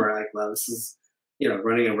home where like, well, this is,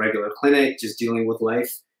 running a regular clinic, just dealing with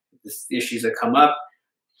life, the issues that come up.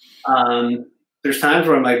 There's times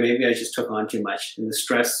where I'm like, maybe I just took on too much, and the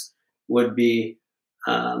stress would be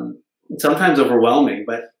sometimes overwhelming.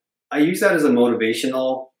 But I use that as a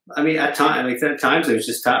motivational. I mean, at times it was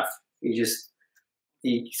just tough. There's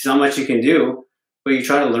not much you can do, but you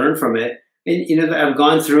try to learn from it. And I've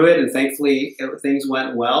gone through it, and thankfully things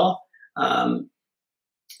went well.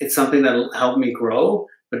 It's something that helped me grow.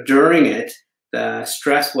 But during it, the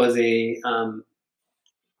stress was a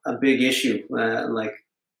big issue.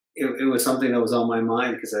 It was something that was on my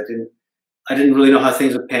mind because I didn't really know how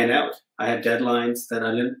things would pan out. I had deadlines that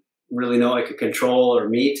I didn't really know I could control or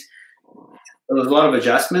meet. There was a lot of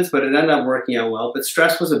adjustments, but it ended up working out well. But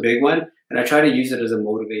stress was a big one, and I try to use it as a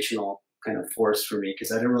motivational kind of force for me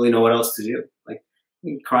because I didn't really know what else to do. Like,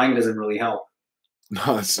 crying doesn't really help.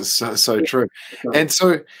 No, it's so true. And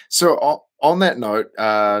so on that note,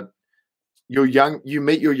 you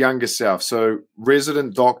meet your younger self. So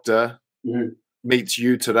resident doctor meets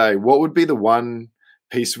you today. What would be the one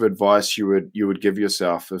piece of advice you would give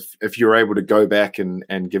yourself if you're able to go back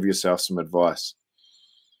and give yourself some advice?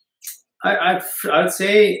 I would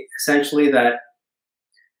say essentially that,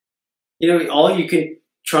 all you can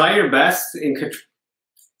try your best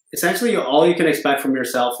essentially all you can expect from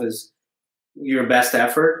yourself is your best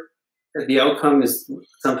effort, the outcome is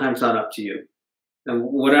sometimes not up to you. And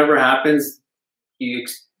whatever happens, you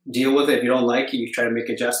deal with it. If you don't like it, you try to make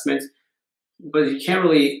adjustments. But you can't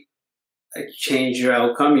really change your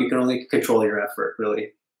outcome. You can only control your effort,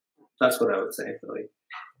 really. That's what I would say, really.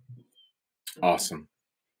 Awesome.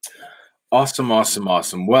 Awesome, awesome,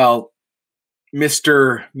 awesome. Well,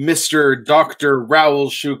 Mr. Dr. Rahul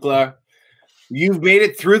Shukla, you've made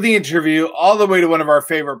it through the interview all the way to one of our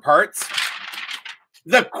favorite parts,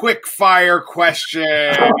 the quick fire question.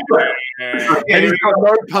 And he's got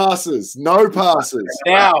no passes. No passes.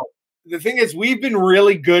 Now, the thing is, we've been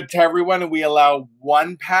really good to everyone and we allow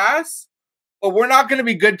one pass, but we're not going to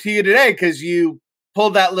be good to you today because you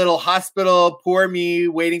pulled that little hospital, poor me,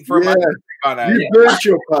 waiting for a month. You burnt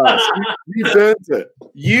your pass. You burnt it.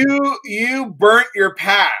 You burnt your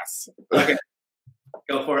pass. Okay.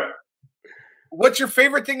 Go for it. What's your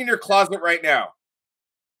favorite thing in your closet right now?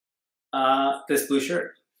 This blue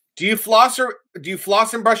shirt. Do you floss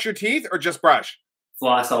and brush your teeth or just brush?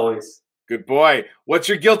 Floss always. Good boy. What's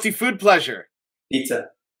your guilty food pleasure? Pizza.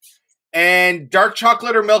 And dark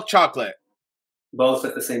chocolate or milk chocolate? Both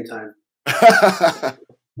at the same time.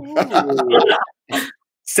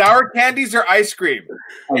 Sour candies or ice cream?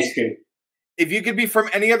 Ice cream. If you could be from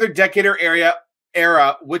any other decade or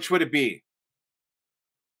era, which would it be?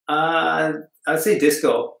 I'd say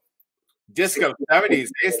disco. Disco,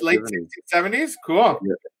 70s. It's late 60s, 70s? Cool.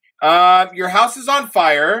 Yeah. Your house is on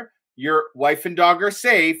fire. Your wife and dog are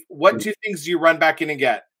safe. What two things do you run back in and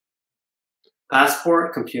get?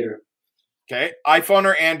 Passport, computer. Okay. iPhone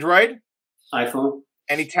or Android? iPhone.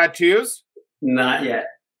 Any tattoos? Not yet.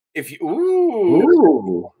 If you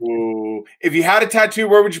if you had a tattoo,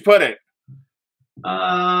 where would you put it?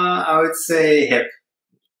 I would say hip.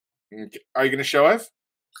 Okay. Are you going to show us?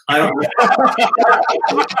 I don't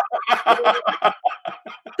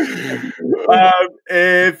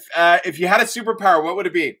if you had a superpower, what would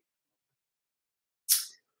it be?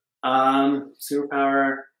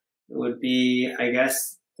 Superpower would be, I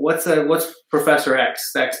guess, what's Professor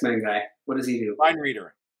X, the X-Men guy? What does he do? Mind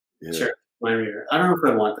reader. Yeah. Sure, mind reader. I don't know if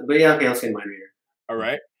I want that, but yeah, okay, I'll say mind reader. All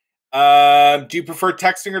right. Do you prefer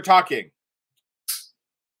texting or talking?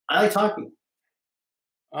 I like talking.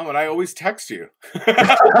 Oh, and I always text you. Many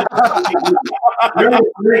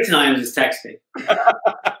times it's texting.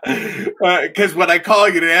 Because when I call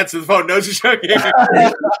you to answer the phone, no, just joking.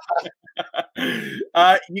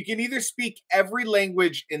 You can either speak every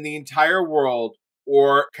language in the entire world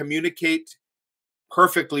or communicate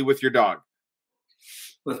perfectly with your dog.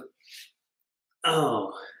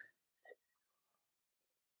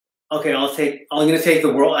 Okay, I'm going to take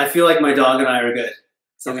the world. I feel like my dog and I are good.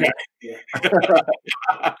 So okay.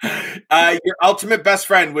 Your ultimate best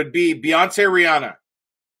friend would be Beyonce or Rihanna?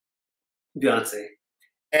 Beyonce.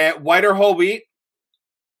 White or whole wheat?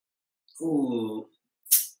 Ooh.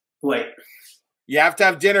 White. You have to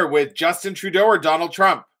have dinner with Justin Trudeau or Donald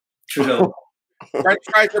Trump? Trudeau. French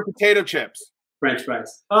fries or potato chips? French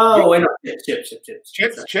fries. Oh, wait, no. Chips.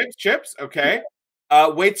 Chips. Okay.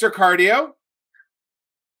 Weights or cardio?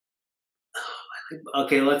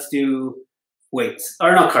 Okay, let's do weights.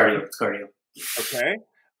 Or not cardio. It's cardio. Okay.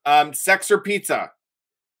 Sex or pizza?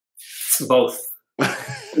 Both.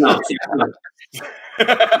 No.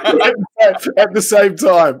 At the same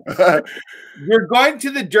time. You're going to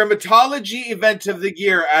the dermatology event of the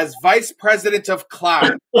year as vice president of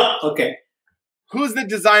class. Okay. Who's the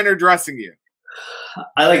designer dressing you?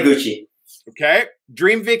 I like Gucci. Okay.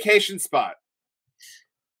 Dream vacation spot?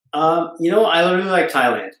 I really like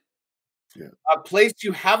Thailand. Yeah. A place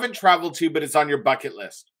you haven't traveled to, but it's on your bucket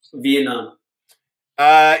list? Vietnam.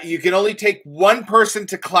 You can only take one person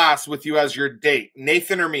to class with you as your date.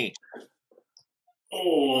 Nathan or me?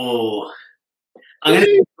 Oh. I'm going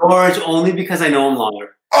to do George only because I know him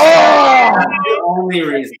longer. Oh! That's the only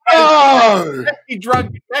reason. Oh! He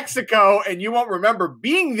drunk in Mexico, and you won't remember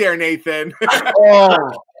being there, Nathan. Oh!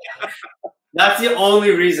 That's the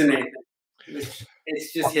only reason, Nathan.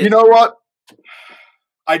 It's just you know what?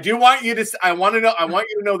 I do want you to. I want you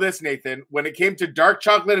to know this, Nathan. When it came to dark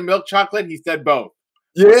chocolate and milk chocolate, he said both.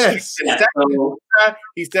 Yes,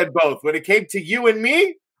 he said both. When it came to you and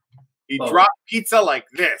me, he dropped pizza like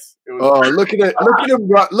this. It was look at it!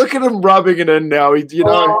 Look at him rubbing it in now.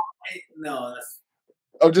 No,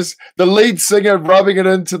 I'm just the lead singer rubbing it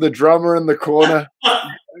into the drummer in the corner.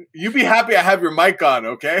 You be happy I have your mic on,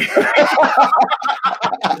 okay?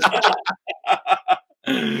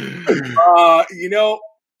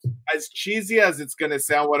 As cheesy as it's going to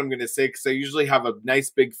sound what I'm going to say, because I usually have a nice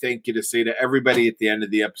big thank you to say to everybody at the end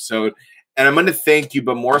of the episode. And I'm going to thank you,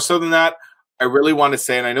 but more so than that, I really want to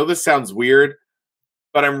say, and I know this sounds weird,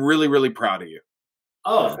 but I'm really, really proud of you.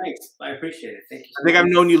 Oh, thanks. I appreciate it. Thank you. I think I've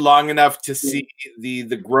known you long enough to see the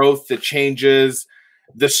growth, the changes,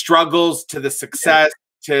 the struggles to the success,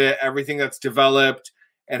 to everything that's developed,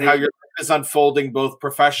 and how your life is unfolding both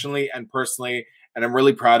professionally and personally. And I'm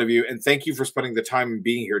really proud of you. And thank you for spending the time and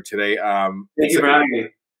being here today. Thank you for having me.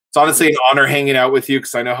 It's honestly an honor hanging out with you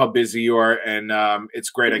because I know how busy you are, and it's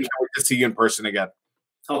great. I can't wait to see you in person again.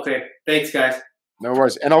 Okay. Thanks, guys. No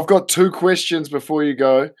worries. And I've got 2 questions before you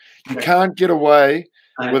go. You can't get away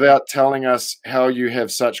without telling us how you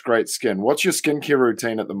have such great skin. What's your skincare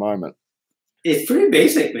routine at the moment? It's pretty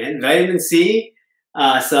basic, man. Vitamin C,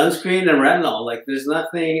 sunscreen, and retinol. Like, there's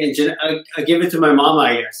nothing. And I give it to my mama,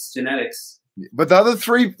 I guess. Genetics. But the other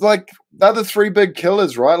 3 big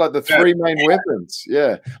killers, right? Like the 3 main weapons.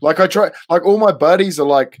 Yeah. Like I try. Like all my buddies are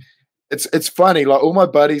like, it's funny. Like all my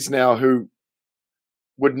buddies now who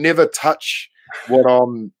would never touch what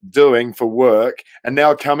I'm doing for work, and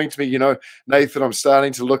now coming to me, you know, Nathan, I'm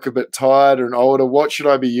starting to look a bit tired and older. What should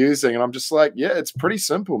I be using? And I'm just like, yeah, it's pretty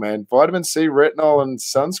simple, man. Vitamin C, retinol, and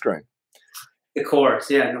sunscreen. The course,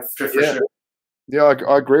 yeah, no, for sure. Yeah,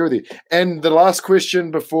 I agree with you. And the last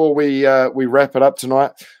question before we wrap it up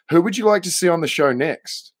tonight: who would you like to see on the show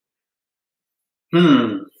next?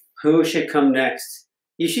 Who should come next?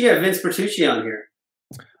 You should get Vince Bertucci on here.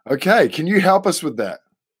 Okay, can you help us with that?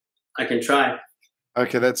 I can try.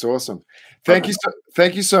 Okay, that's awesome. Thank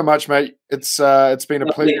you so much, mate. It's been a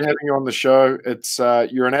pleasure having you on the show. It's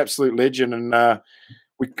you're an absolute legend, and I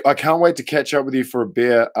can't wait to catch up with you for a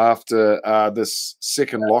beer after this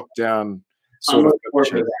second lockdown.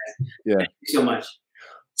 Yeah. Thank you so much.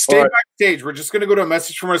 Stay backstage. We're just going to go to a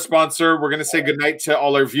message from our sponsor. We're going to say goodnight to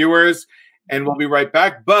all our viewers, and we'll be right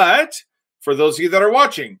back. But for those of you that are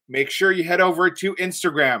watching, make sure you head over to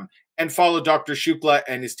Instagram and follow Dr. Shukla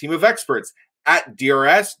and his team of experts at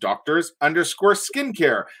DRS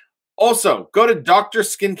Doctors_Skincare. Also, go to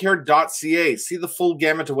drskincare.ca. See the full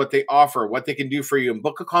gamut of what they offer, what they can do for you, and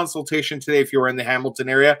book a consultation today if you're in the Hamilton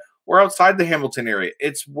area or outside the Hamilton area.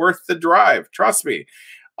 It's worth the drive. Trust me.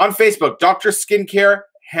 On Facebook, Dr. Skincare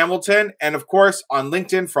Hamilton, and of course on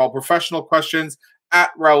LinkedIn for all professional questions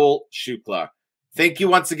at Rahul Shukla. Thank you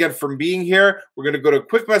once again for being here. We're going to go to a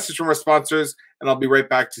quick message from our sponsors, and I'll be right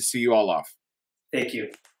back to see you all off. Thank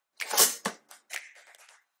you.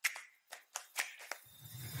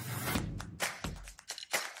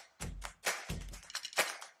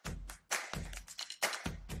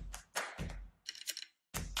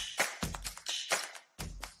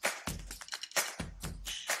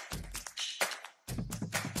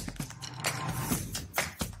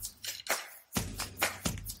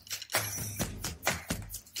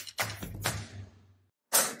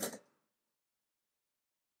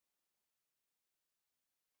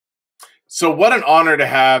 So what an honor to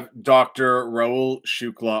have Dr. Rahul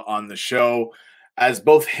Shukla on the show. As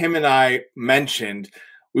both him and I mentioned,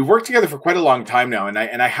 we've worked together for quite a long time now, and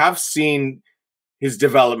I have seen his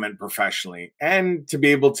development professionally. And to be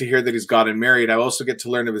able to hear that he's gotten married, I also get to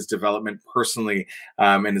learn of his development personally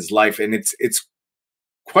in his life. And it's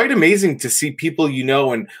quite amazing to see people you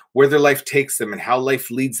know and where their life takes them and how life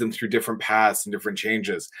leads them through different paths and different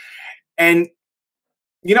changes. And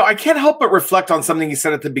you know, I can't help but reflect on something you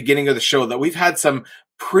said at the beginning of the show, that we've had some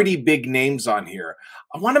pretty big names on here.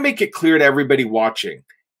 I want to make it clear to everybody watching,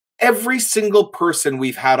 every single person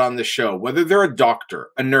we've had on the show, whether they're a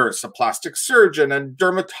doctor, a nurse, a plastic surgeon, a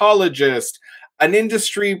dermatologist, an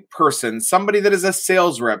industry person, somebody that is a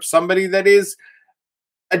sales rep, somebody that is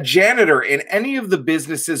a janitor in any of the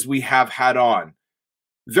businesses we have had on,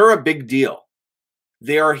 they're a big deal.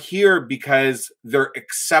 They are here because they're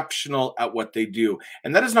exceptional at what they do.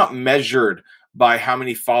 And that is not measured by how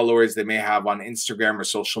many followers they may have on Instagram or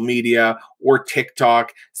social media or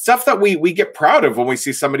TikTok, stuff that we get proud of when we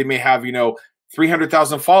see somebody may have,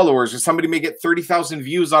 300,000 followers, or somebody may get 30,000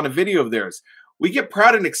 views on a video of theirs. We get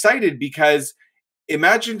proud and excited because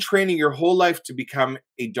imagine training your whole life to become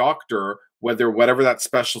a doctor, whatever that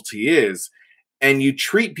specialty is, and you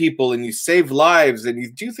treat people and you save lives and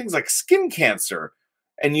you do things like skin cancer.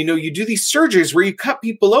 And, you do these surgeries where you cut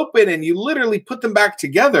people open and you literally put them back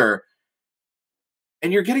together.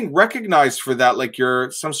 And you're getting recognized for that like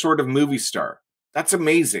you're some sort of movie star. That's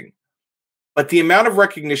amazing. But the amount of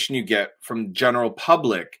recognition you get from the general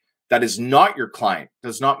public that is not your client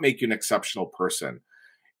does not make you an exceptional person.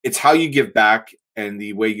 It's how you give back and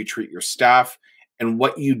the way you treat your staff and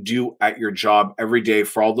what you do at your job every day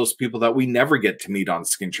for all those people that we never get to meet on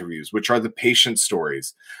Skinterviews, which are the patient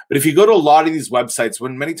stories. But if you go to a lot of these websites,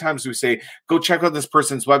 when many times we say, go check out this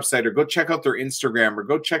person's website or go check out their Instagram or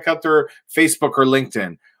go check out their Facebook or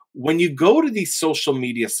LinkedIn, when you go to these social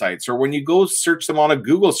media sites or when you go search them on a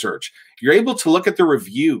Google search, you're able to look at the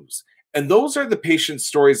reviews. And those are the patient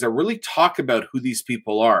stories that really talk about who these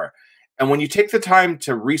people are. And when you take the time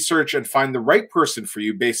to research and find the right person for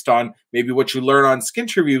you based on maybe what you learn on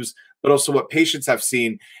Skinterviews, but also what patients have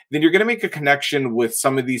seen, then you're going to make a connection with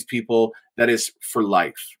some of these people that is for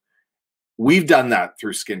life. We've done that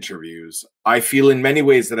through Skinterviews. I feel in many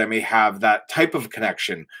ways that I may have that type of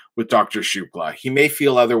connection with Dr. Shukla. He may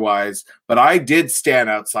feel otherwise, but I did stand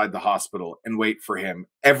outside the hospital and wait for him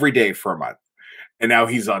every day for a month. And now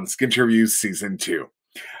he's on Skinterviews season 2.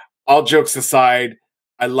 All jokes aside,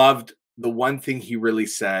 I loved the one thing he really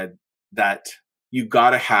said, that you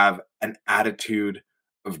got to have an attitude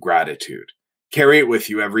of gratitude. Carry it with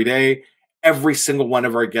you every day. Every single one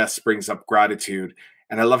of our guests brings up gratitude.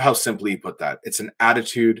 And I love how simply he put that. It's an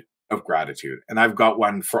attitude of gratitude. And I've got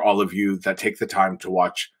one for all of you that take the time to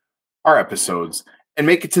watch our episodes and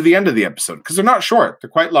make it to the end of the episode, because they're not short, they're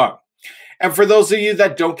quite long. And for those of you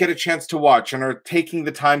that don't get a chance to watch and are taking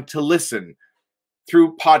the time to listen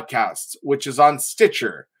through podcasts, which is on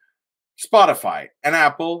Stitcher, Spotify, and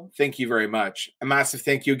Apple, thank you very much. A massive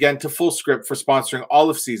thank you again to Fullscript for sponsoring all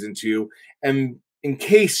of season 2. And in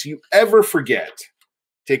case you ever forget,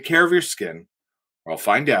 take care of your skin, or I'll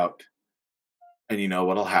find out, and you know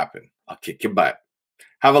what'll happen. I'll kick your butt.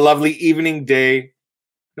 Have a lovely evening, day,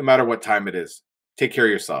 no matter what time it is. Take care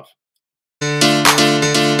of yourself.